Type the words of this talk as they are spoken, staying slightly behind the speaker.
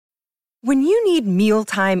When you need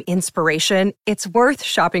mealtime inspiration, it's worth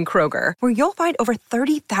shopping Kroger, where you'll find over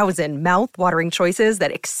 30,000 mouth-watering choices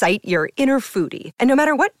that excite your inner foodie. And no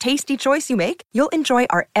matter what tasty choice you make, you'll enjoy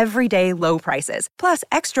our everyday low prices, plus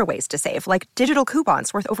extra ways to save, like digital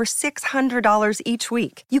coupons worth over $600 each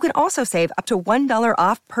week. You can also save up to $1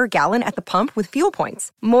 off per gallon at the pump with fuel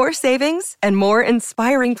points. More savings and more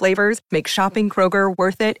inspiring flavors make shopping Kroger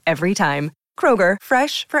worth it every time. Kroger,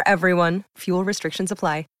 fresh for everyone. Fuel restrictions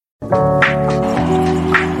apply.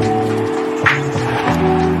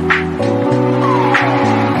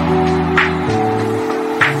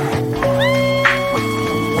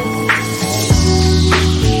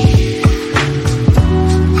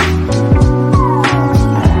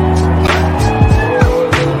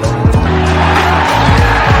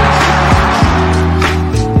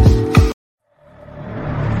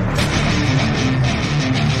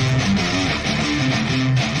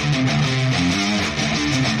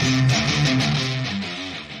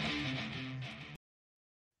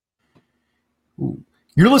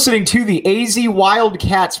 You're listening to the AZ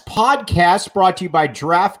Wildcats podcast brought to you by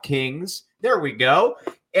DraftKings. There we go.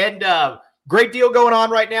 And great deal going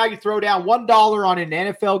on right now. You throw down $1 on an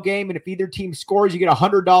NFL game, and if either team scores, you get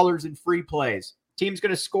 $100 in free plays. Team's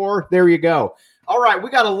going to score. There you go. All right,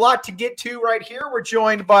 we got a lot to get to right here. We're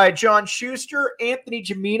joined by John Schuster, Anthony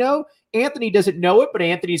Gimino. Anthony doesn't know it, but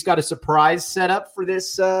Anthony's got a surprise set up for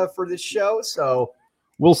this show, so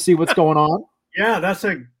we'll see what's going on. Yeah, that's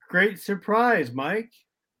a great surprise, Mike.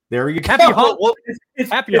 There you go.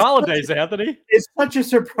 Happy holidays, Anthony. It's such a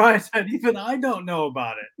surprise that even I don't know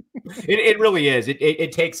about it. It really is.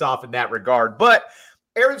 It takes off in that regard. But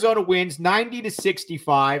Arizona wins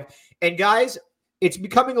 90-65. And guys, it's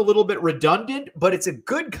becoming a little bit redundant, but it's a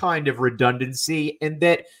good kind of redundancy in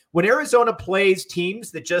that when Arizona plays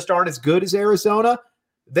teams that just aren't as good as Arizona,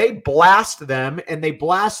 they blast them, and they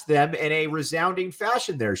blast them in a resounding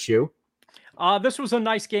fashion there, Shu. This was a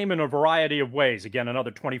nice game in a variety of ways. Again,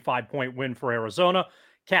 another 25-point win for Arizona.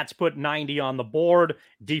 Cats put 90 on the board.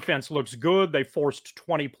 Defense looks good. They forced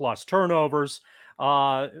 20-plus turnovers,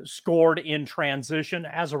 scored in transition.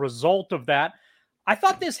 As a result of that, I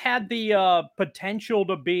thought this had the potential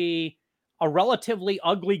to be a relatively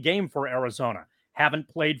ugly game for Arizona. Haven't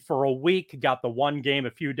played for a week, got the one game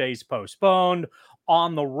a few days postponed.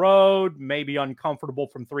 On the road, maybe uncomfortable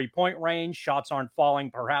from three-point range. Shots aren't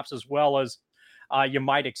falling perhaps as well as you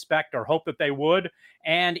might expect or hope that they would.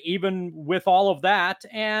 And even with all of that,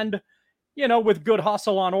 and, you know, with good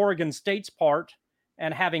hustle on Oregon State's part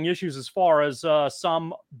and having issues as far as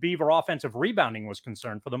some Beaver offensive rebounding was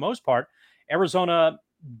concerned, for the most part, Arizona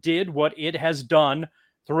did what it has done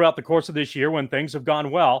throughout the course of this year when things have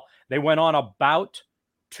gone well. They went on about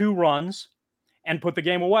 2 runs and put the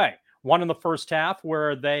game away. One in the first half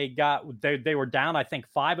where they were down, I think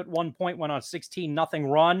 5 at one point, went on a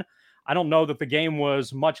 16-0 run. I don't know that the game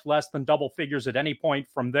was much less than double figures at any point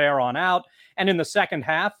from there on out. And in the second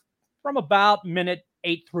half, from about minute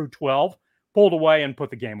 8 through 12, pulled away and put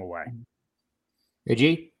the game away.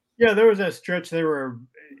 AG? Yeah, there was that stretch. It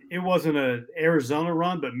wasn't an Arizona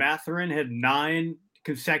run, but Mathurin had 9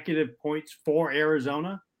 consecutive points for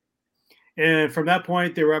Arizona. And from that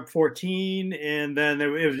point, they were up 14, and then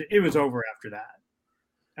it was over after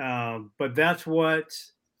that. But that's what –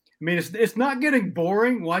 I mean, it's not getting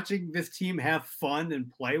boring watching this team have fun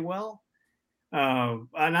and play well. And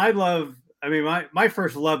my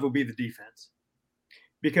first love will be the defense.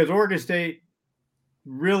 Because Oregon State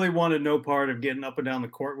really wanted no part of getting up and down the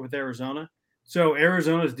court with Arizona. So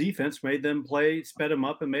Arizona's defense made them play, sped them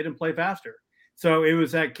up, and made them play faster. So it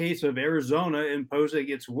was that case of Arizona imposing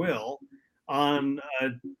its will on a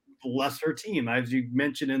lesser team, as you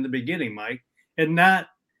mentioned in the beginning, Mike. And that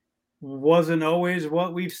wasn't always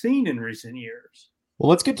what we've seen in recent years. Well,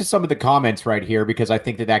 let's get to some of the comments right here, because I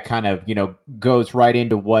think that kind of, goes right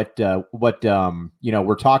into what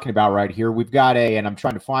we're talking about right here. We've got and I'm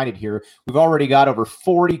trying to find it here. We've already got over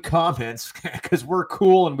 40 comments because we're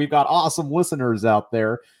cool and we've got awesome listeners out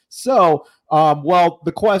there. So,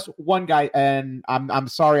 one guy, and I'm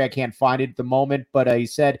sorry I can't find it at the moment, but he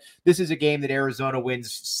said this is a game that Arizona wins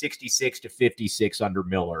 66-56 under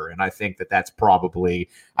Miller, and I think that's probably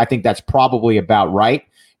about right.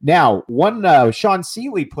 Now, one Sean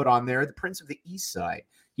Seeley put on there, the Prince of the East Side.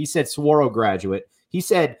 He said Saguaro graduate. He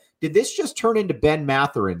said, "Did this just turn into Ben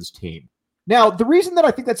Mathurin's team?" Now, the reason that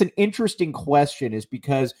I think that's an interesting question is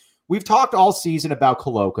because we've talked all season about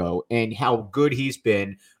Koloko and how good he's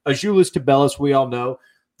been. Azuolas Tubelis, we all know.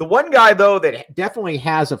 The one guy, though, that definitely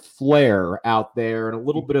has a flair out there and a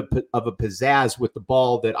little bit of a pizzazz with the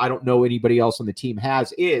ball that I don't know anybody else on the team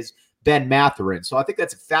has is Ben Mathurin. So I think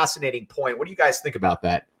that's a fascinating point. What do you guys think about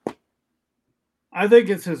that? I think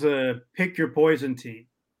this is a pick your poison team.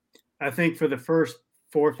 I think for the first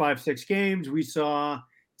 4, 5, 6 games, we saw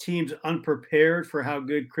teams unprepared for how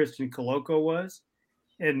good Christian Coloco was.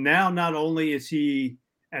 And now not only is he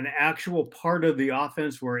an actual part of the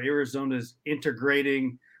offense where Arizona is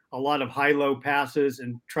integrating a lot of high-low passes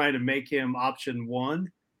and trying to make him option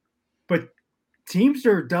one, but teams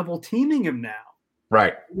are double teaming him now.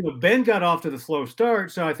 Right. Ben got off to the slow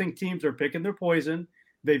start, so I think teams are picking their poison.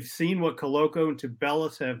 They've seen what Coloco and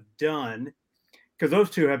Tubelis have done because those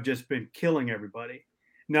two have just been killing everybody.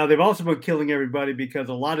 Now, they've also been killing everybody because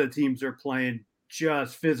a lot of teams are playing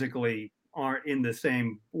just physically aren't in the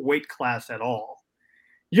same weight class at all.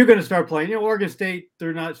 You're going to start playing, Oregon State,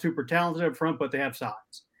 they're not super talented up front, but they have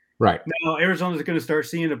size. Right. Now, Arizona's going to start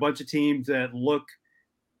seeing a bunch of teams that look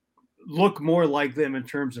more like them in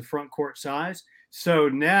terms of front court size. So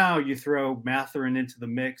now you throw Mathurin into the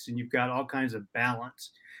mix and you've got all kinds of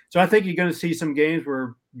balance. So I think you're going to see some games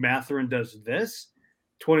where Mathurin does this,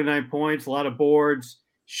 29 points, a lot of boards,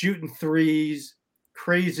 shooting threes,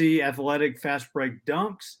 crazy athletic fast break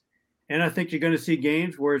dunks. And I think you're going to see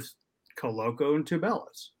games where it's Coloco and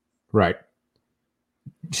Tubelis. Right.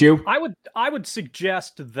 Shu? I would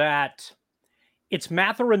suggest that it's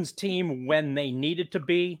Mathurin's team when they need it to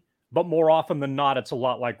be, but more often than not, it's a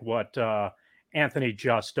lot like what Anthony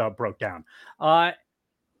just broke down.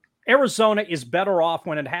 Arizona is better off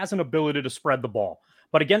when it has an ability to spread the ball.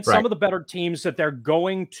 But against some of the better teams that they're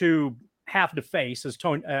going to have to face,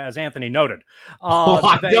 as Anthony noted.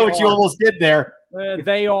 I know what you almost did there.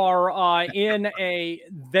 They are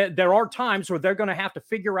there are times where they're going to have to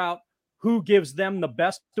figure out who gives them the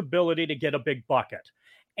best ability to get a big bucket.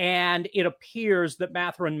 And it appears that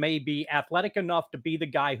Mathurin may be athletic enough to be the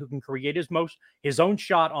guy who can create his own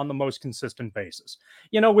shot on the most consistent basis.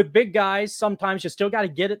 With big guys, sometimes you still got to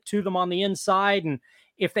get it to them on the inside. And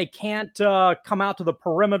if they can't come out to the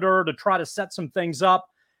perimeter to try to set some things up,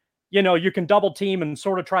 you can double team and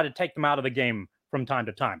sort of try to take them out of the game from time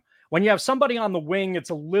to time. When you have somebody on the wing,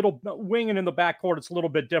 it's a little wing, and in the backcourt, it's a little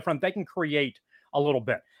bit different. They can create a little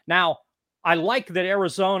bit. Now, I like that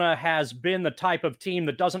Arizona has been the type of team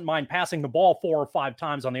that doesn't mind passing the ball 4 or 5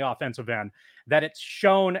 times on the offensive end, that it's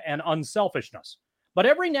shown an unselfishness. But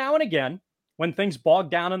every now and again, when things bog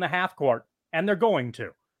down in the half court, and they're going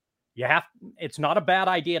to, it's not a bad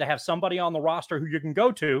idea to have somebody on the roster who you can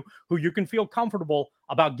go to, who you can feel comfortable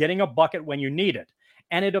about getting a bucket when you need it.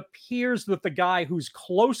 And it appears that the guy who's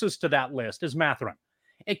closest to that list is Mathurin.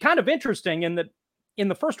 It's kind of interesting in that in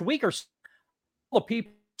the first week or so, the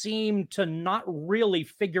people seemed to not really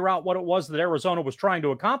figure out what it was that Arizona was trying to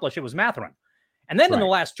accomplish. It was Mathurin. And then in the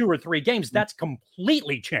last 2 or 3 games, that's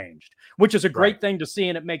completely changed, which is a great thing to see.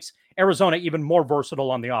 And it makes Arizona even more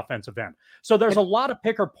versatile on the offensive end. So there's a lot of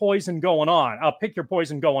pick your poison going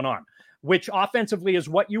on, which offensively is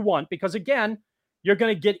what you want, because again, you're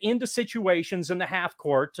going to get into situations in the half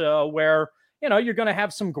court where, you're going to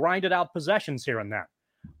have some grinded out possessions here and there.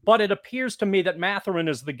 But it appears to me that Mathurin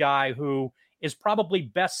is the guy who is probably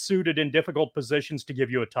best suited in difficult positions to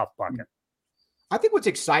give you a tough bucket. I think what's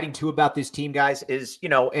exciting too about this team, guys, is,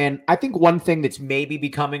 and I think one thing that's maybe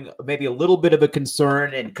becoming maybe a little bit of a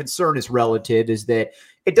concern, and concern is relative, is that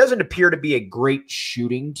it doesn't appear to be a great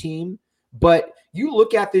shooting team. But you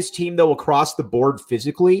look at this team, though, across the board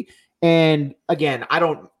physically, and again,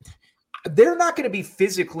 they're not going to be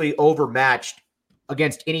physically overmatched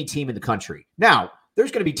against any team in the country. Now,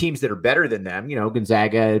 there's going to be teams that are better than them,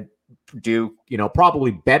 Gonzaga, Duke,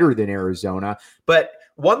 probably better than Arizona, but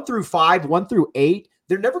 1 through 5, 1 through 8,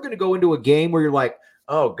 they're never going to go into a game where you're like,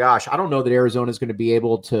 oh gosh, I don't know that Arizona is going to be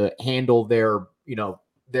able to handle their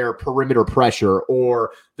perimeter pressure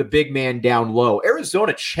or the big man down low.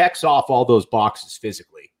 Arizona checks off all those boxes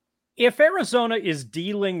physically. If Arizona is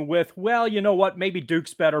dealing with, maybe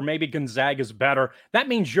Duke's better, maybe Gonzaga's better, that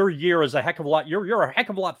means your year is a heck of a lot. You're a heck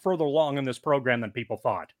of a lot further along in this program than people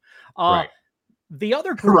thought. Right. The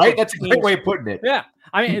other group that's a great way of putting it. Yeah.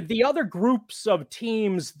 I mean, the other groups of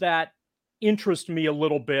teams that interest me a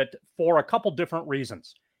little bit for a couple different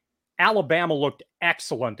reasons. Alabama looked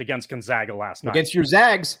excellent against Gonzaga last night. Against your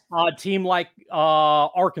Zags. A team like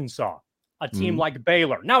Arkansas, a team like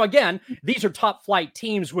Baylor. Now, again, these are top flight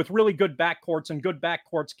teams with really good backcourts, and good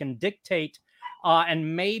backcourts can dictate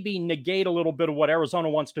and maybe negate a little bit of what Arizona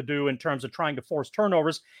wants to do in terms of trying to force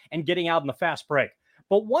turnovers and getting out in the fast break.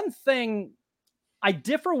 But one thing I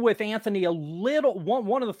differ with Anthony a little.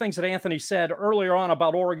 One of the things that Anthony said earlier on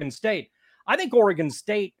about Oregon State, I think Oregon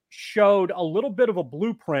State showed a little bit of a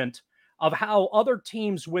blueprint of how other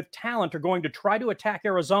teams with talent are going to try to attack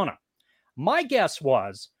Arizona. My guess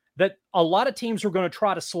was that a lot of teams were going to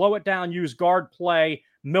try to slow it down, use guard play,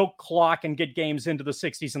 milk clock and get games into the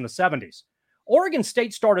 60s and the 70s. Oregon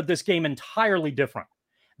State started this game entirely different.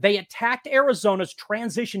 They attacked Arizona's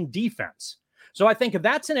transition defense. So I think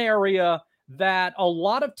that's an area that a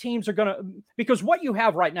lot of teams are going to, because what you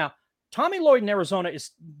have right now, Tommy Lloyd in Arizona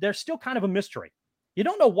they're still kind of a mystery. You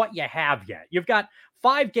don't know what you have yet. You've got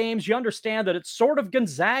 5 games. You understand that it's sort of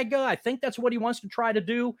Gonzaga. I think that's what he wants to try to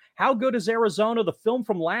do. How good is Arizona? The film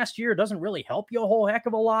from last year doesn't really help you a whole heck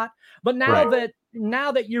of a lot. But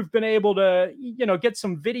now that you've been able to, get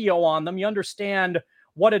some video on them, you understand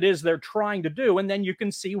what it is they're trying to do. And then you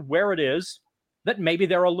can see where it is that maybe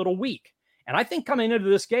they're a little weak. And I think coming into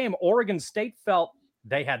this game, Oregon State felt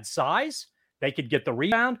they had size. They could get the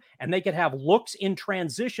rebound, and they could have looks in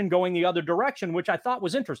transition going the other direction, which I thought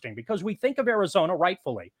was interesting because we think of Arizona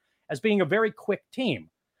rightfully as being a very quick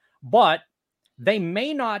team, but they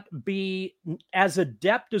may not be as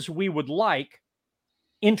adept as we would like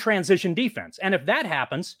in transition defense. And if that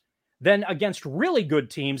happens, then against really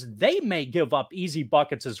good teams, they may give up easy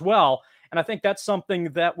buckets as well. And I think that's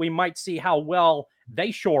something that we might see how well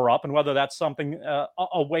they shore up and whether that's something,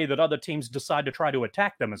 a way that other teams decide to try to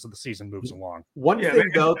attack them as the season moves along. One thing,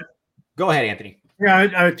 though, go ahead, Anthony. Yeah,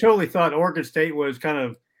 I totally thought Oregon State was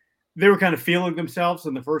they were kind of feeling themselves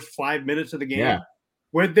in the first 5 minutes of the game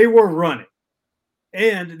where they were running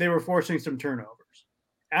and they were forcing some turnovers.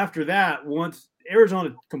 After that, once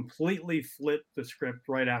Arizona completely flipped the script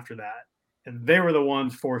right after that, and they were the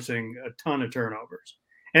ones forcing a ton of turnovers.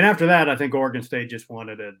 And after that, I think Oregon State just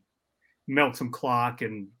wanted to milk some clock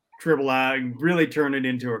and dribble out and really turn it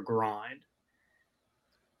into a grind.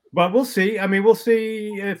 But we'll see. I mean, we'll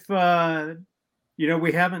see if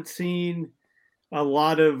we haven't seen a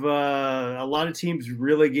lot of teams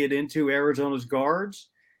really get into Arizona's guards.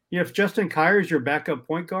 If Justin Kier is your backup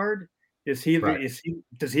point guard, does he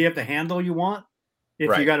have the handle you want?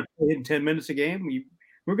 If you got to play in 10 minutes a game,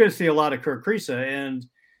 we're going to see a lot of Kirk Kriisa. And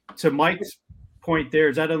to Mike's point there,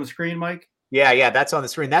 is that on the screen, Mike? Yeah, that's on the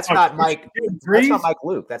screen. That's not Mike. That's not Mike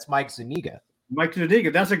Luke. That's Mike Zuniga. Mike Zuniga.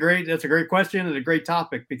 That's a great question and a great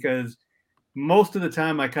topic because most of the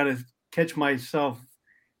time I kind of catch myself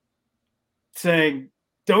saying,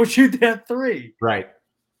 "Don't shoot that 3." Right.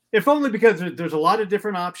 If only because there's a lot of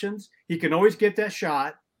different options. He can always get that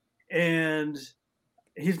shot, and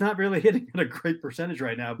he's not really hitting at a great percentage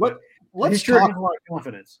right now. But let's sure talk. has a lot of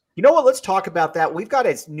confidence. You know what? Let's talk about that. We've got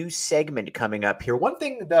a new segment coming up here. One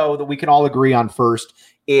thing, though, that we can all agree on first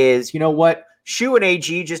is, you know what? Shu and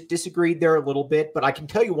AG just disagreed there a little bit, but I can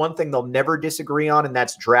tell you one thing they'll never disagree on, and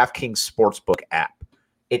that's DraftKings Sportsbook app.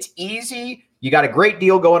 It's easy. You got a great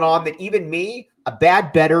deal going on that even me, a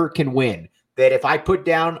bad bettor, can win. That if I put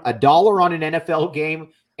down $1 on an NFL game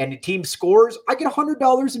and the team scores, I get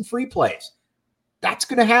 $100 in free plays. That's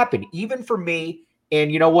going to happen, even for me.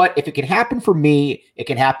 And you know what? If it can happen for me, it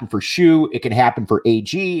can happen for Shu, it can happen for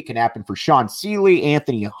AG, it can happen for Sean Seeley,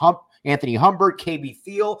 Anthony Humbert, KB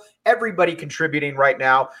Thiel, everybody contributing right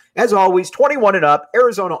now. As always, 21 and up,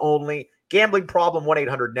 Arizona only, gambling problem,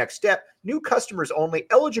 1-800-NEXT-STEP, new customers only,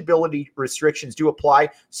 eligibility restrictions do apply.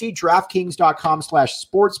 See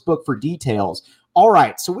DraftKings.com/sportsbook for details. All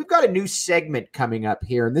right, so we've got a new segment coming up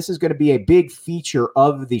here, and this is going to be a big feature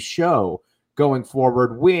of the show going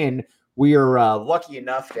forward when we are lucky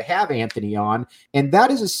enough to have Anthony on, and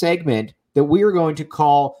that is a segment that we are going to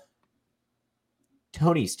call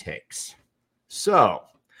Tony's Takes. So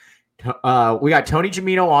we got Tony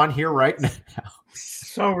Gimino on here right now.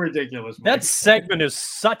 So ridiculous. Mike. That segment is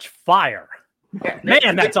such fire.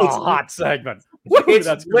 Man, that's a hot segment.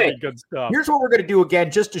 That's really good stuff. Here's what we're going to do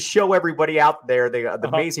again, just to show everybody out there the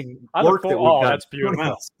amazing work that we've done. That's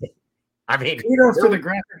beautiful. I mean, kudos to the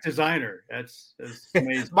graphic designer. That's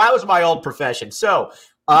amazing. That was my old profession. So,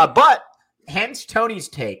 but hence Tony's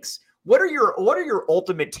takes. What are your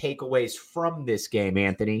ultimate takeaways from this game,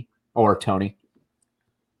 Anthony or Tony?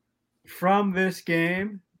 From this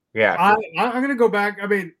game, yeah, I'm going to go back. I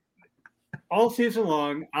mean, all season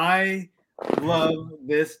long, I love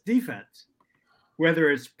this defense.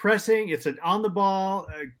 Whether it's pressing, it's an on the ball,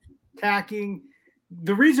 attacking.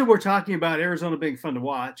 The reason we're talking about Arizona being fun to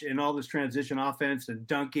watch and all this transition offense and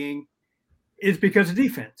dunking is because of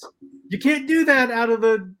defense. You can't do that out of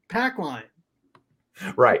the pack line.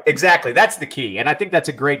 Right, exactly. That's the key. And I think that's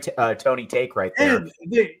a great Tony take right there. And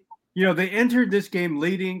they entered this game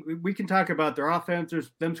leading. We can talk about their offense,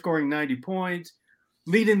 them scoring 90 points,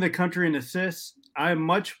 leading the country in assists. I'm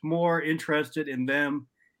much more interested in them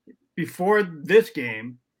before this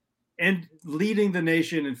game and leading the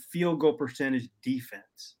nation in field goal percentage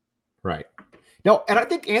defense. Right. No, and I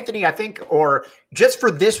think, Anthony, or just for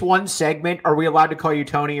this one segment, are we allowed to call you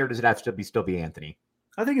Tony, or does it have to still be Anthony?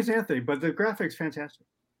 I think it's Anthony, but the graphics fantastic.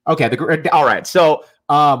 Okay. All right. So,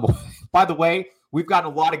 by the way, we've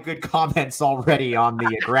gotten a lot of good comments already on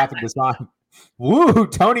the graphic design. Woo!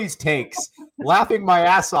 Tony's takes, laughing my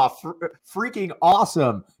ass off, freaking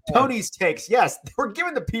awesome. Tony's takes, yes, we're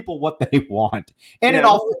giving the people what they want, and it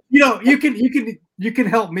all. You can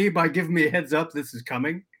help me by giving me a heads up. This is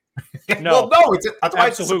coming. No, well, no, that's why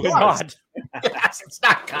absolutely not. Yes, it's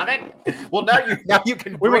not coming. Well, now you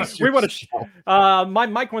can. We want to.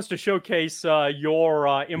 Mike wants to showcase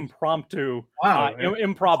your impromptu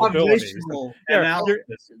improbabilities.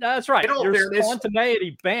 That's right. Your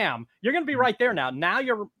spontaneity, bam! You're going to be right there now. Now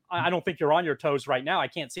I don't think you're on your toes right now. I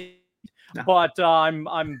can't see, but I'm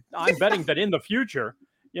betting that in the future,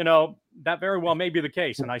 that very well may be the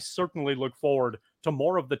case, and I certainly look forward to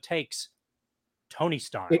more of the takes, Tony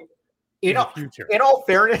style. In all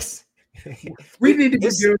fairness, we need to be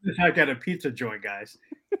doing this like at a pizza joint, guys.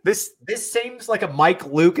 This seems like a Mike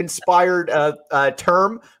Luke inspired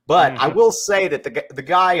term, but I will say that the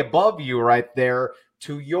guy above you right there,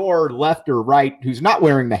 to your left or right, who's not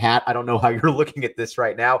wearing the hat, I don't know how you're looking at this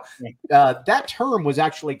right now, that term was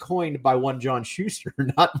actually coined by one John Schuster,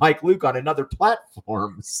 not Mike Luke, on another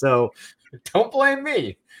platform. So don't blame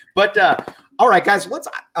me. But all right, guys, let's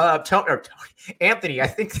Anthony. I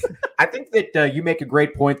think that you make a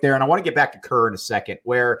great point there, and I want to get back to Kerr in a second.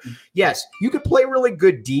 Where yes, you could play really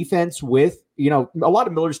good defense with a lot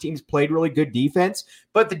of Miller's teams played really good defense,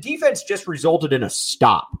 but the defense just resulted in a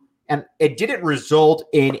stop, and it didn't result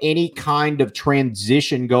in any kind of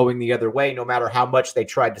transition going the other way, no matter how much they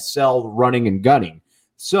tried to sell running and gunning.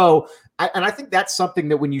 So, I think that's something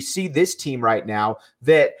that when you see this team right now,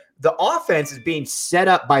 that the offense is being set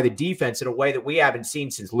up by the defense in a way that we haven't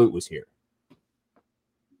seen since Lute was here.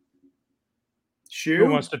 Who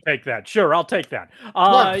wants to take that? Sure, I'll take that.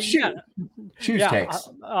 Shoes takes.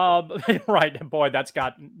 Right, boy, that's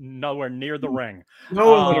got nowhere near the ring.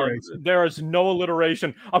 No alliteration. There is no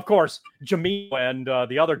alliteration. Of course, Jamil and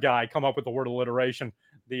the other guy come up with the word alliteration.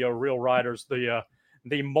 The real writers, the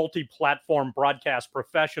multi-platform broadcast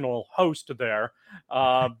professional host there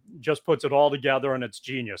just puts it all together, and it's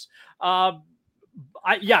genius. And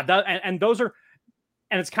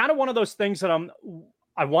it's kind of one of those things that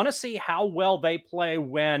I want to see how well they play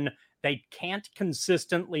when they can't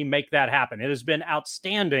consistently make that happen. It has been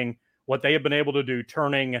outstanding what they have been able to do,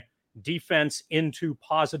 turning defense into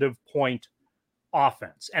positive point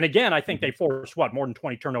offense. And again, I think they forced more than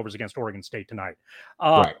 20 turnovers against Oregon State tonight.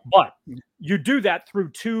 Right. But you do that through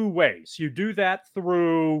two ways. You do that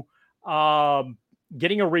through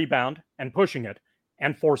getting a rebound and pushing it,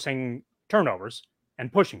 and forcing turnovers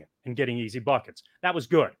and pushing it and getting easy buckets. That was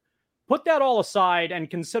good. Put that all aside and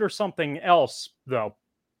consider something else, though.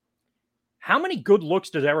 How many good looks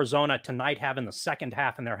does Arizona tonight have in the second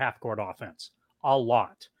half in their half-court offense? A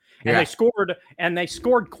lot. And they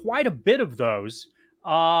scored quite a bit of those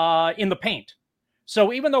in the paint.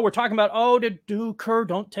 So even though we're talking about, Kerr,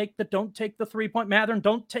 don't take the 3-point,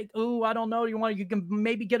 Matherin, I don't know, you can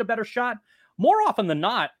maybe get a better shot. More often than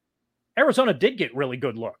not, Arizona did get really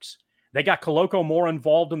good looks. They got Koloko more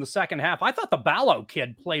involved in the second half. I thought the Ballo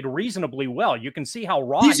kid played reasonably well. You can see how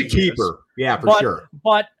raw he's a keeper. Yeah, for sure.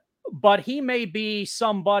 But he may be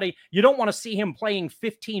somebody, you don't want to see him playing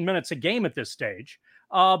 15 minutes a game at this stage.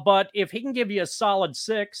 But if he can give you a solid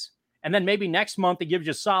 6, and then maybe next month he gives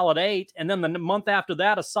you a solid 8, and then the month after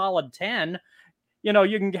that a solid 10,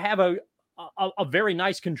 you can have a very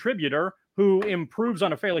nice contributor who improves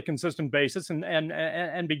on a fairly consistent basis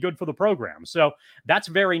and be good for the program. So that's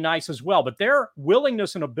very nice as well. But their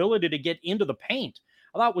willingness and ability to get into the paint,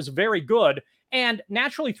 I thought was very good. And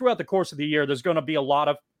naturally throughout the course of the year, there's going to be a lot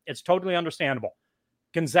of, it's totally understandable,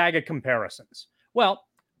 Gonzaga comparisons. Well,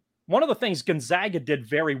 one of the things Gonzaga did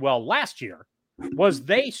very well last year was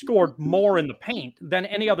they scored more in the paint than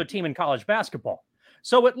any other team in college basketball.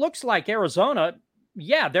 So it looks like Arizona,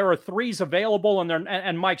 there are threes available,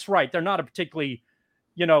 and Mike's right. They're not a particularly,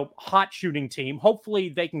 hot shooting team. Hopefully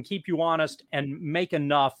they can keep you honest and make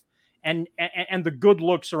enough, and the good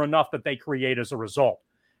looks are enough that they create as a result.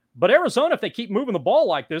 But Arizona, if they keep moving the ball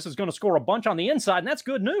like this, is going to score a bunch on the inside, and that's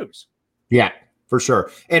good news. Yeah, for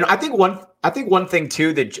sure. And I think one thing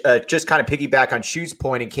too that just kind of piggyback on Shu's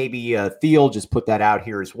point, and KB Thiel just put that out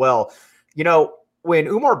here as well. When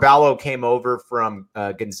Umar Ballo came over from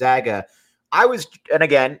Gonzaga, I was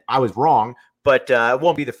wrong, but it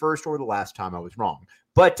won't be the first or the last time I was wrong.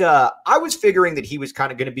 But I was figuring that he was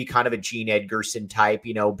kind of going to be kind of a Gene Edgerson type,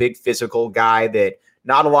 big physical guy that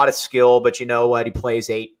not a lot of skill, but you know what? He plays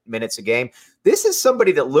 8 minutes a game. This is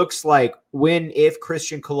somebody that looks like if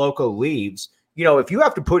Christian Koloko leaves, if you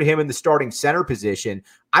have to put him in the starting center position,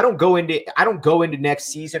 I don't go into next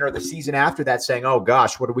season or the season after that saying, oh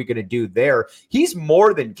gosh, what are we going to do there? He's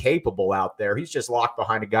more than capable out there. He's just locked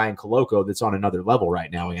behind a guy in Koloko that's on another level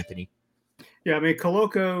right now, Anthony. Yeah, I mean,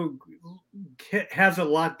 Koloko has it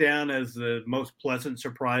locked down as the most pleasant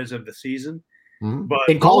surprise of the season. Mm-hmm. But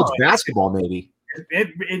in college basketball, maybe.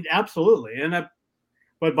 It absolutely.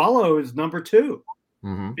 But Ballo is number 2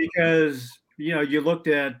 because, you looked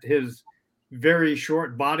at his very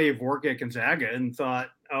short body of work at Gonzaga and thought,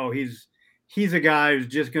 oh, he's a guy who's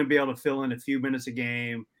just going to be able to fill in a few minutes a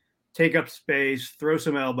game, take up space, throw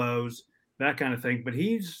some elbows, that kind of thing. But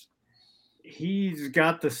he's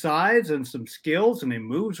got the size and some skills, and he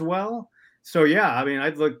moves well. So yeah, I mean, I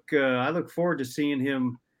look forward to seeing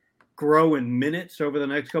him grow in minutes over the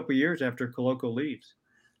next couple of years after Koloko leaves.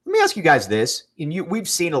 Let me ask you guys this: we've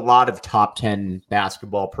seen a lot of top 10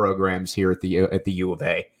 basketball programs here at the U of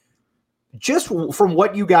A. Just from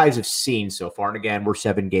what you guys have seen so far, and again, we're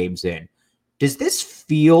 7 games in, does this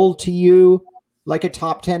feel to you like a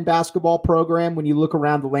top 10 basketball program when you look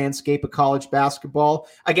around the landscape of college basketball?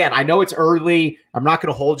 Again, I know it's early. I'm not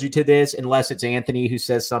going to hold you to this unless it's Anthony who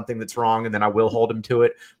says something that's wrong, and then I will hold him to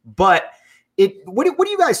it. But what do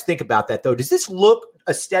you guys think about that, though? Does this look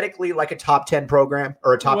aesthetically like a top 10 program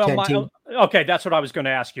or a top 10 team? Okay, that's what I was going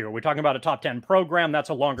to ask you. Are we talking about a top 10 program? That's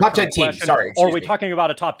a longer top 10 team. Sorry, or are we talking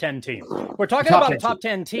about a top 10 team? We're talking about a top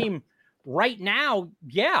 10 team right now.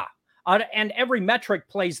 Yeah. And every metric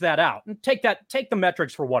plays that out. And take the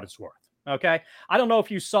metrics for what it's worth. Okay. I don't know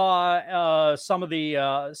if you saw some of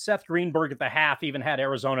the Seth Greenberg at the half even had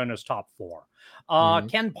Arizona in his top 4.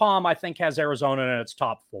 Ken Palm, I think, has Arizona in its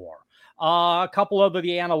top 4. A couple of the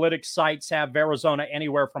analytics sites have Arizona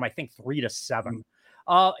anywhere from, I think, 3 to 7.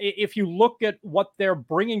 If you look at what they're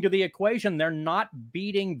bringing to the equation, they're not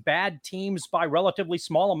beating bad teams by relatively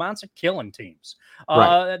small amounts of killing teams.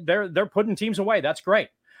 Right. They're putting teams away. That's great.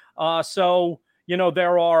 So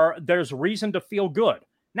there's reason to feel good.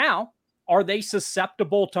 Now, are they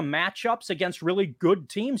susceptible to matchups against really good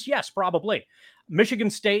teams? Yes, probably. Michigan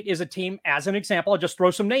State is a team, as an example. I'll just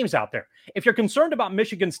throw some names out there. If you're concerned about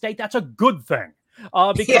Michigan State, that's a good thing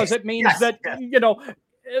because it means that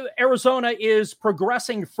Arizona is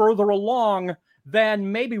progressing further along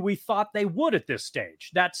than maybe we thought they would at this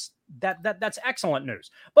stage. That's excellent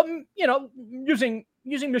news. But using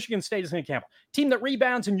Michigan State as an example, team that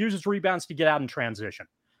rebounds and uses rebounds to get out in transition.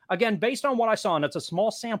 Again, based on what I saw, and it's a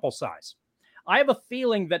small sample size, I have a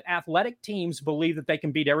feeling that athletic teams believe that they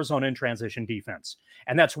can beat Arizona in transition defense.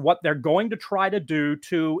 And that's what they're going to try to do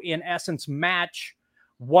to, in essence, match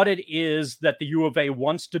what it is that the U of A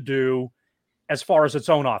wants to do as far as its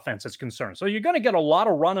own offense is concerned. So you're going to get a lot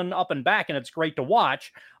of running up and back, and it's great to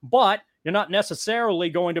watch, but you're not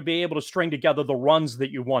necessarily going to be able to string together the runs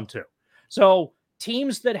that you want to. So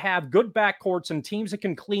teams that have good backcourts and teams that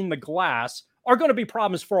can clean the glass are going to be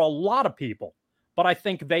problems for a lot of people. But I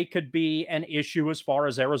think they could be an issue as far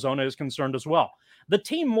as Arizona is concerned as well. The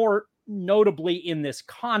team more notably in this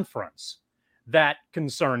conference that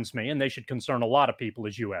concerns me, and they should concern a lot of people,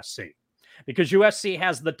 is USC. Because USC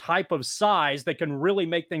has the type of size that can really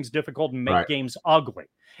make things difficult and make games ugly.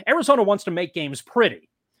 Arizona wants to make games pretty.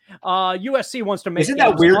 USC wants to make Isn't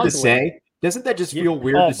games that weird ugly. to say? Doesn't that just feel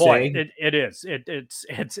weird to say? It is.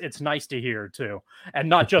 It's nice to hear too, and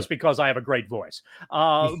not just because I have a great voice,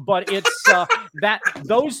 but it's that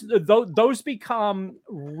those become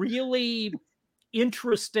really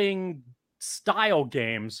interesting style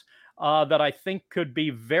games that I think could be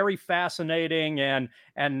very fascinating, and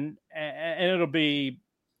it'll be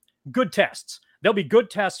good tests. There'll be good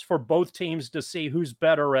tests for both teams to see who's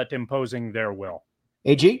better at imposing their will.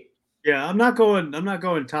 AG? Yeah, I'm not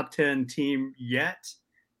going top 10 team yet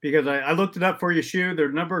because I looked it up for you, Shu.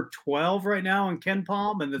 They're number 12 right now in Ken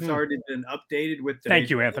Palm, and it's already been updated with. Thank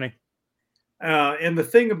you, Anthony. And the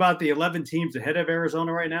thing about the 11 teams ahead of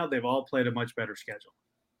Arizona right now, they've all played a much better schedule.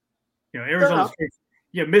 Arizona.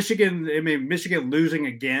 Yeah, Michigan. I mean, Michigan losing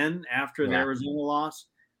again after the Arizona loss.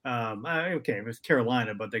 Okay, it was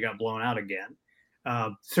Carolina, but they got blown out again.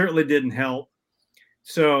 Certainly didn't help.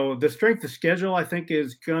 So the strength of schedule, I think,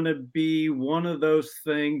 is going to be one of those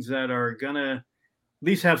things that are going to at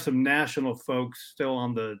least have some national folks still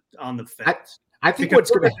on the fence. I think what's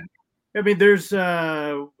going to. I mean, there's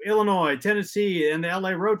Illinois, Tennessee, and the LA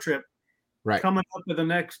road trip coming up in the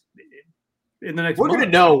next. We're going to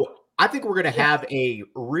know. I think we're going to have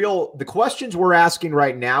the questions we're asking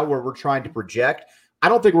right now, where we're trying to project. I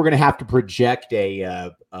don't think we're going to have to project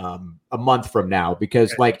a month from now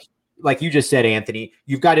because, like you just said, Anthony,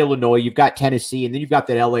 you've got Illinois, you've got Tennessee, and then you've got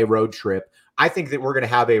that LA road trip. I think that we're going to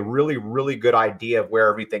have a really, really good idea of where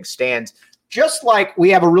everything stands. just like we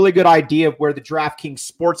have a really good idea of where the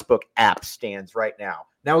DraftKings Sportsbook app stands right now.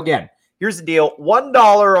 Now, again, here's the deal.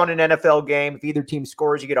 $1 on an NFL game. If either team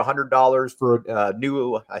scores, you get $100 for a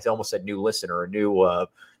new, I almost said new listener, a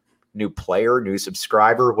new player, new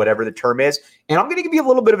subscriber, whatever the term is. And I'm going to give you a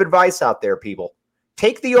little bit of advice out there, people.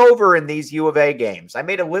 Take the over in these U of A games. I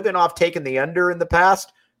made a living off taking the under in the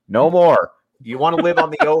past. No more. You want to live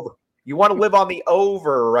on the over. You want to live on the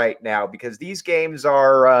over right now because these games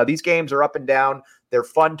are up and down. They're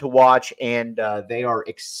fun to watch, and they are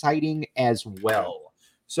exciting as well.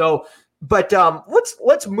 So, but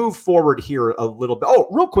let's move forward here a little bit. Oh,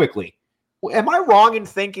 real quickly, am I wrong in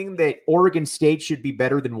thinking that Oregon State should be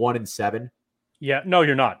better than 1-7? Yeah, no,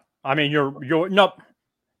 you're not. I mean, you're no.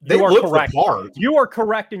 They you are look correct. the part. You are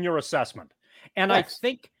correct in your assessment, and Yes.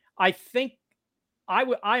 I think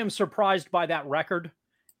I am surprised by that record,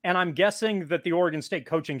 and I'm guessing that the Oregon State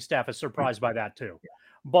coaching staff is surprised by that too. Yeah.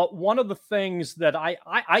 But one of the things that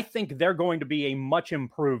I think they're going to be a much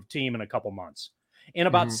improved team in a couple months. In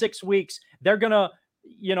about 6 weeks, they're going to,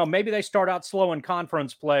 maybe they start out slow in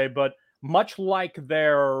conference play, but much like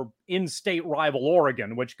their in-state rival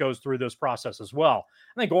Oregon, which goes through this process as well.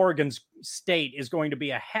 I think Oregon State is going to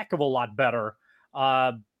be a heck of a lot better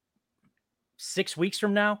 6 weeks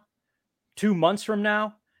from now, 2 months from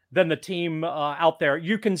now, than the team out there.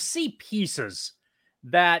 You can see pieces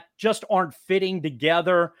that just aren't fitting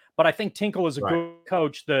together, but I think Tinkle is a good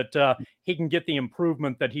coach that he can get the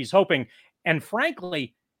improvement that he's hoping. And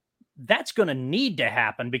frankly, that's going to need to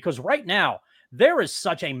happen because right now there is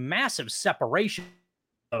such a massive separation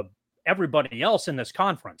of everybody else in this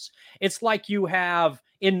conference. It's like you have,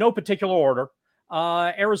 in no particular order,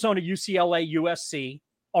 Arizona, UCLA, USC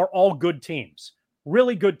are all good teams,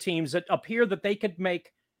 really good teams that appear that they could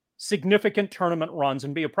make significant tournament runs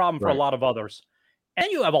and be a problem for a lot of others. And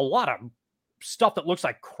you have a lot of stuff that looks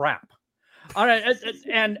like crap. All right,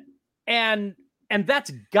 and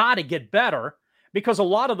that's got to get better because a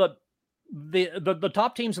lot of the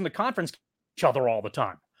top teams in the conference each other all the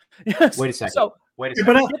time. Yes. Wait a second.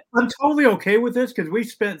 But I'm totally okay with this because we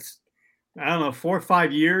spent, 4 or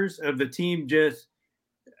 5 years of the team just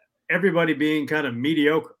everybody being kind of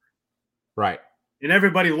mediocre. Right. And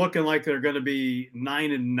everybody looking like they're going to be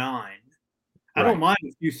 9-9. I don't mind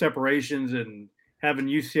a few separations and having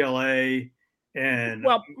UCLA and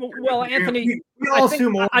well, Anthony,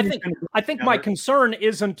 I think my concern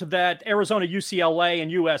isn't that Arizona, UCLA, and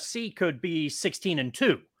USC could be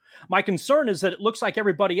 16-2. My concern is that it looks like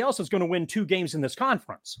everybody else is going to win 2 games in this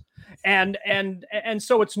conference, and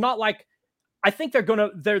so it's not like I think they're going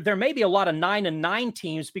to. There may be a lot of 9-9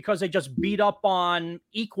 teams because they just beat up on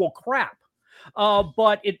equal crap.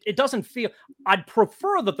 But it doesn't feel. I'd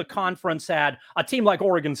prefer that the conference had a team like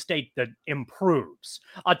Oregon State that improves,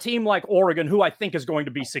 a team like Oregon, who I think is going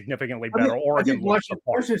to be significantly better. Oregon,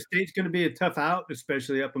 Washington State's going to be a tough out,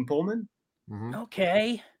 especially up in Pullman. Mm-hmm.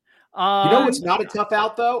 Okay. It's not a tough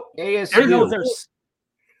out though. ASU.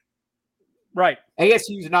 Right.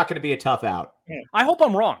 ASU is not going to be a tough out. I hope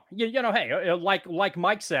I'm wrong. Hey, like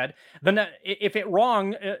Mike said, then if it's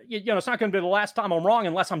wrong, it's not going to be the last time I'm wrong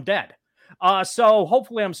unless I'm dead. So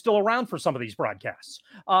hopefully I'm still around for some of these broadcasts.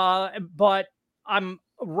 But I'm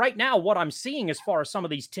right now, what I'm seeing as far as some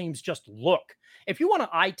of these teams just look, if you want to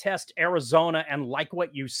eye test Arizona and like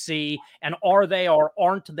what you see, and are they or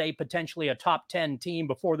aren't they potentially a top 10 team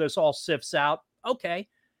before this all sifts out? Okay.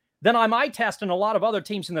 Then I'm eye testing a lot of other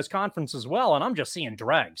teams in this conference as well. And I'm just seeing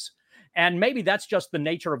dregs. And maybe that's just the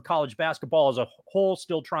nature of college basketball as a whole,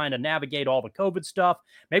 still trying to navigate all the COVID stuff.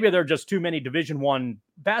 Maybe there are just too many Division I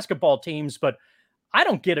basketball teams, but I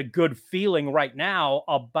don't get a good feeling right now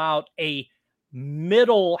about a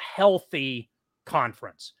middle healthy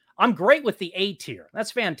conference. I'm great with the A tier.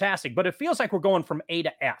 That's fantastic, but it feels like we're going from A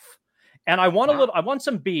to F. And I want I want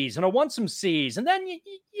some B's and I want some C's. And then,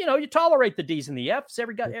 you tolerate the D's and the F's.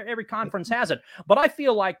 Every conference has it. But I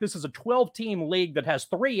feel like this is a 12-team league that has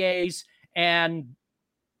 3 A's and,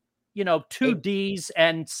 2 D's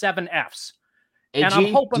and 7 F's. AG, and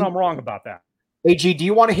I'm hoping I'm wrong about that. AG, do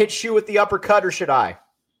you want to hit Shu with the uppercut or should I?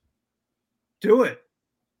 Do it.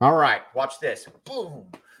 All right. Watch this. Boom.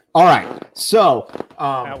 All right. So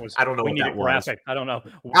I don't know we what need that a was. graphic. I don't know.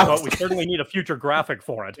 But we certainly need a future graphic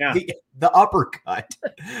for it. Yeah. The uppercut.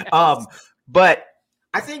 Yes. But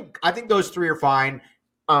I think those 3 are fine.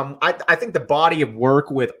 I think the body of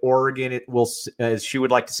work with Oregon, it will, as she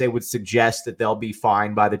would like to say, would suggest that they'll be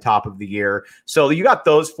fine by the top of the year. So you got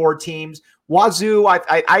those 4 teams. Wazoo,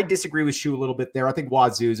 I disagree with Shu a little bit there. I think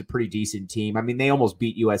Wazoo is a pretty decent team. I mean, they almost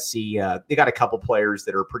beat USC. They got a couple players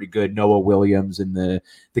that are pretty good. Noah Williams and the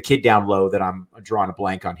kid down low that I'm drawing a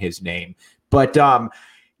blank on his name. But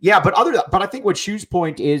Yeah, but I think what Shu's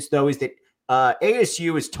point is though is that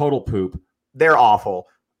ASU is total poop. They're awful.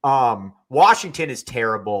 Washington is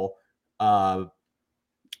terrible.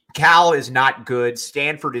 Cal is not good.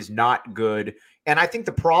 Stanford is not good. And I think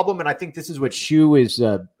the problem, and I think this is what Shu is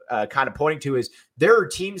kind of pointing to, is there are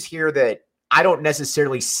teams here that I don't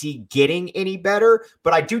necessarily see getting any better,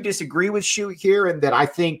 but I do disagree with Shu here in that I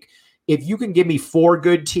think if you can give me 4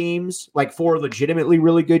 good teams, like 4 legitimately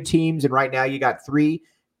really good teams, and right now you got 3,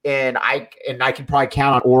 and I can probably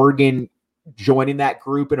count on Oregon joining that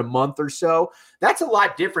group in a month or so. That's a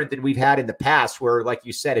lot different than we've had in the past where, like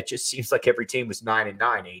you said, it just seems like every team was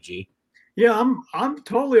 9-9, AG. Yeah, I'm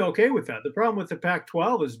totally okay with that. The problem with the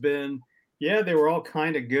Pac-12 has been, yeah, they were all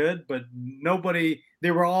kind of good, but they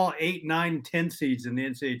were all 8, 9, 10 seeds in the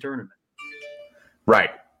NCAA tournament. Right.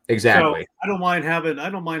 Exactly. So I don't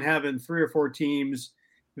mind having 3 or 4 teams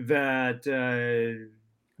that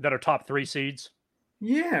are top 3 seeds.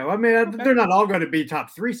 Yeah, I mean, okay. They're not all going to be top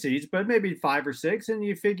 3 seeds, but maybe 5 or 6, and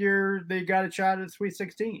you figure they got a shot at Sweet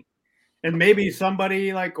 16. And maybe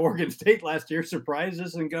somebody like Oregon State last year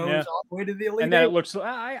surprises and goes all the way to the Elite And then it looks,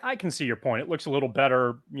 I can see your point. It looks a little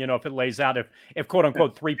better, if it lays out, if quote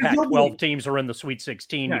unquote 3 Pac-12 teams are in the Sweet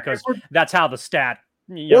 16, because that's how the stat,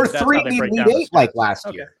 or 3 Elite 8 like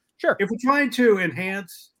last year. Sure. If we're trying to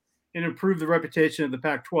enhance and improve the reputation of the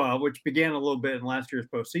Pac-12, which began a little bit in last year's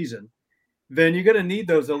postseason, then you're going to need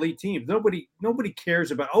those elite teams. Nobody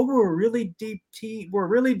cares about, we're a really deep team. We're a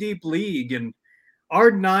really deep league, and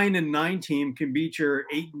our 9-9 team can beat your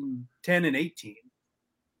 8-10 and 8 team.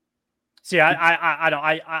 See,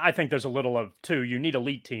 I think there's a little of two. You need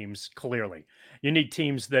elite teams, clearly. You need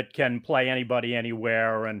teams that can play anybody,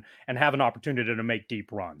 anywhere, and have an opportunity to make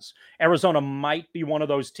deep runs. Arizona might be one of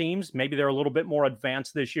those teams. Maybe they're a little bit more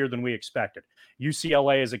advanced this year than we expected.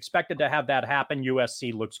 UCLA is expected to have that happen.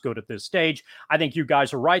 USC looks good at this stage. I think you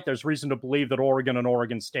guys are right. There's reason to believe that Oregon and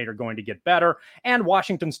Oregon State are going to get better, and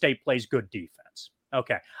Washington State plays good defense.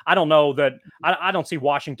 Okay. I don't know that I don't see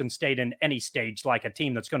Washington State in any stage like a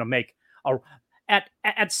team that's going to make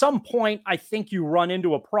at some point. I think you run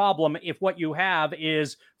into a problem if what you have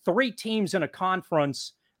is 3 teams in a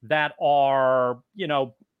conference that are,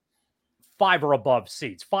 5 or above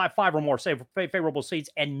seeds, five or more favorable seeds,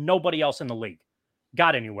 and nobody else in the league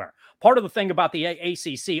got anywhere. Part of the thing about the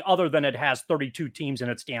ACC, other than it has 32 teams in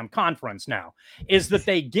its damn conference now, is that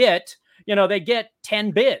they get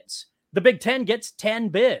 10 bids. The Big Ten gets 10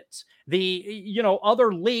 bids. The,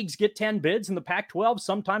 other leagues get 10 bids, and the Pac-12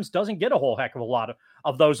 sometimes doesn't get a whole heck of a lot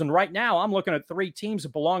of those. And right now I'm looking at 3 teams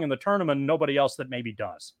that belong in the tournament and nobody else that maybe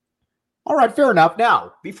does. All right, fair enough.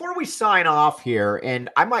 Now, before we sign off here, and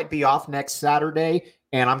I might be off next Saturday,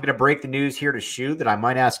 and I'm going to break the news here to Shu that I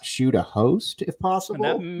might ask Shu to host if possible.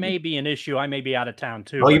 And that may be an issue. I may be out of town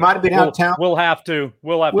too. Oh, you might have been out of town. We'll have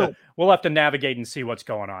to navigate and see what's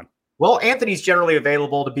going on. Well, Anthony's generally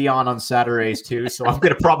available to be on Saturdays too, so I'm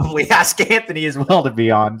going to probably ask Anthony as well to be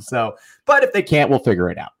on. So, but if they can't, we'll figure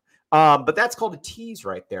it out. But that's called a tease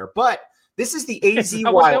right there. But this is the AZ. Is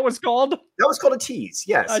that what that was called? That was called a tease.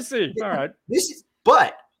 Yes, I see. All right. This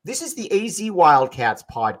is the AZ Wildcats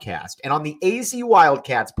podcast, and on the AZ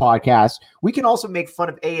Wildcats podcast, we can also make fun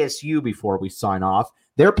of ASU before we sign off.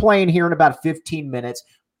 They're playing here in about 15 minutes,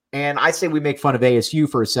 and I say we make fun of ASU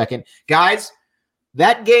for a second, guys.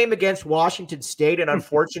 That game against Washington State, and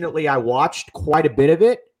unfortunately, I watched quite a bit of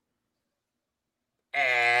it.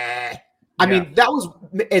 I mean, that was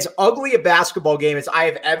as ugly a basketball game as I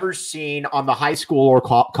have ever seen on the high school or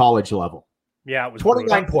college level. Yeah, it was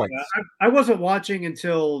 29 points. I wasn't watching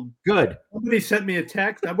until somebody sent me a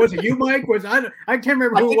text. Was it you, Mike? I can't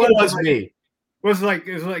remember who it was. It was me. It was like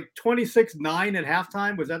 26-9 at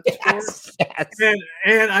halftime. Was that the score? Yes.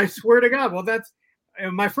 And I swear to God,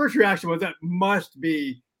 and my first reaction was that must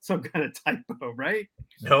be some kind of typo, right?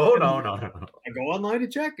 No. I go online to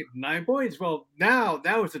check it. 9 points. Well, now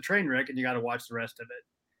it's a train wreck, and you got to watch the rest of it.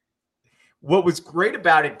 What was great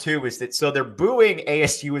about it, too, is that they're booing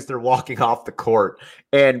ASU as they're walking off the court.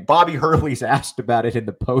 And Bobby Hurley's asked about it in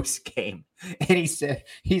the post game. And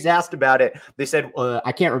he's asked about it. They said,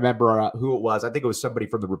 I can't remember who it was. I think it was somebody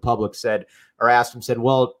from the Republic asked him,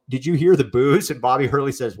 well, did you hear the boos? And Bobby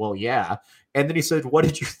Hurley says, well, yeah. And then he said, what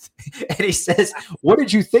did you and he says, what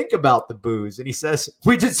did you think about the boos? And he says,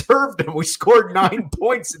 we deserved them. We scored 9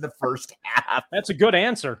 points in the first half. That's a good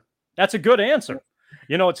answer. It's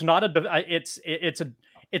not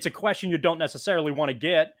it's a question you don't necessarily want to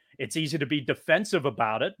get. It's easy to be defensive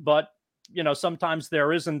about it, but sometimes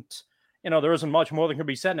there isn't much more that can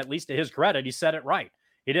be said. And at least to his credit, he said it right.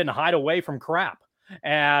 He didn't hide away from crap.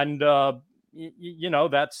 And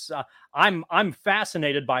that's I'm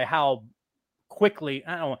fascinated by how quickly.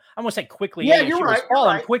 I want to say quickly. Yeah, ASU you're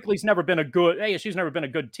right. Quickly's never been ASU's never been a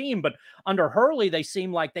good team, but under Hurley, they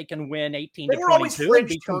seem like they can win 18 to 22 and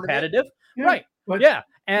be competitive. Yeah, right. but, yeah.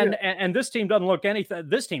 And this team doesn't look anything.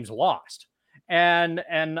 This team's lost. And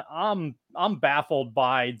I'm baffled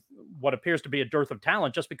by what appears to be a dearth of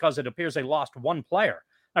talent just because it appears they lost one player.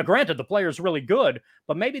 Now, granted, the player's really good,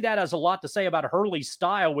 but maybe that has a lot to say about Hurley's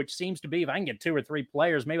style, which seems to be if I can get 2 or 3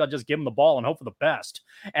 players, maybe I'll just give them the ball and hope for the best.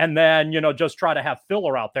 And then, just try to have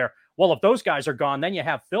filler out there. Well, if those guys are gone, then you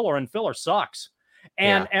have filler, and filler sucks.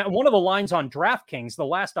 And one of the lines on DraftKings, the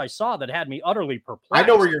last I saw that had me utterly perplexed. I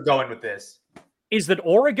know where you're going with this. Is that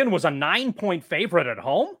Oregon was a 9-point favorite at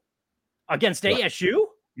home against ASU?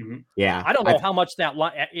 Mm-hmm. Yeah. I don't know how much that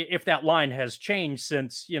line, if that line has changed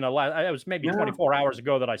since, it was maybe 24 hours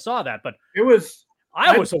ago that I saw that, but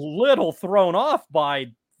I was a little thrown off by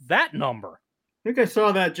that number. I think I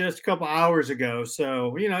saw that just a couple hours ago.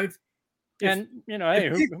 So, if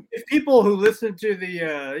people who listen to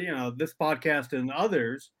the, this podcast and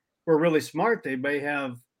others were really smart, they may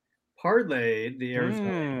have parlayed the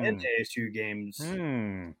Arizona and ASU games.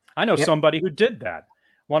 I know somebody who did that.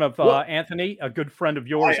 One of Anthony, a good friend of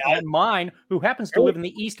yours and mine, who happens to live in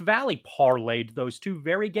the East Valley, parlayed those 2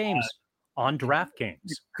 very games on DraftKings.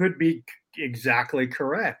 Could be exactly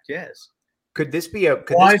correct. Yes. Could this be a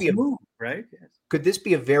move, right? Yes. Could this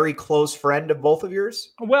be a very close friend of both of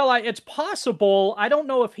yours? Well, it's possible. I don't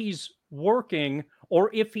know if he's working or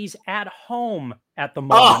if he's at home at the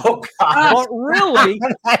moment. Oh, God. But really,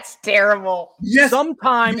 that's terrible. Yes,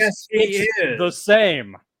 sometimes it's the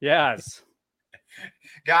same. Yes.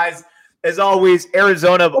 Guys, as always,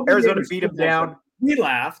 Arizona beat him down. We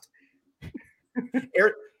laughed.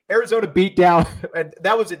 Arizona beat down. And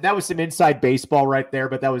that was some inside baseball right there,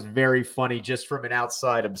 but that was very funny just from an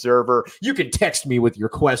outside observer. You can text me with your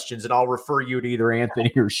questions, and I'll refer you to either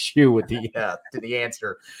Anthony or Shu with to the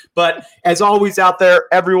answer. But as always, out there,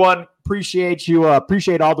 everyone, appreciate you.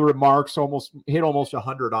 Appreciate all the remarks. Hit almost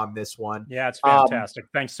 100 on this one. Yeah, it's fantastic.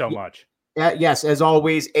 Thanks so much. Yes, as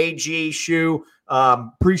always, AG, Shu,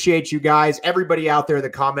 appreciate you guys. Everybody out there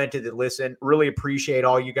that commented, that listened, really appreciate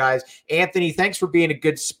all you guys. Anthony, thanks for being a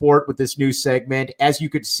good sport with this new segment. As you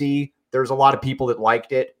could see, there's a lot of people that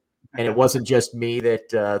liked it, and it wasn't just me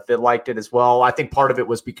that liked it as well. I think part of it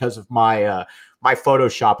was because of my my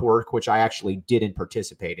Photoshop work, which I actually didn't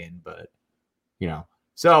participate in, but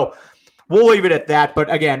so we'll leave it at that. But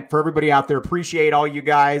again, for everybody out there, appreciate all you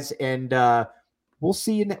guys, and we'll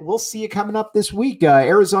see you coming up this week.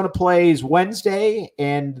 Arizona plays Wednesday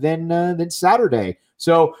and then Saturday.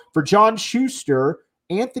 So for John Schuster,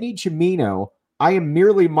 Anthony Cimino, I am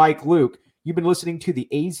merely Mike Luke. You've been listening to the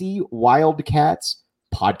AZ Wildcats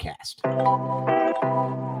podcast.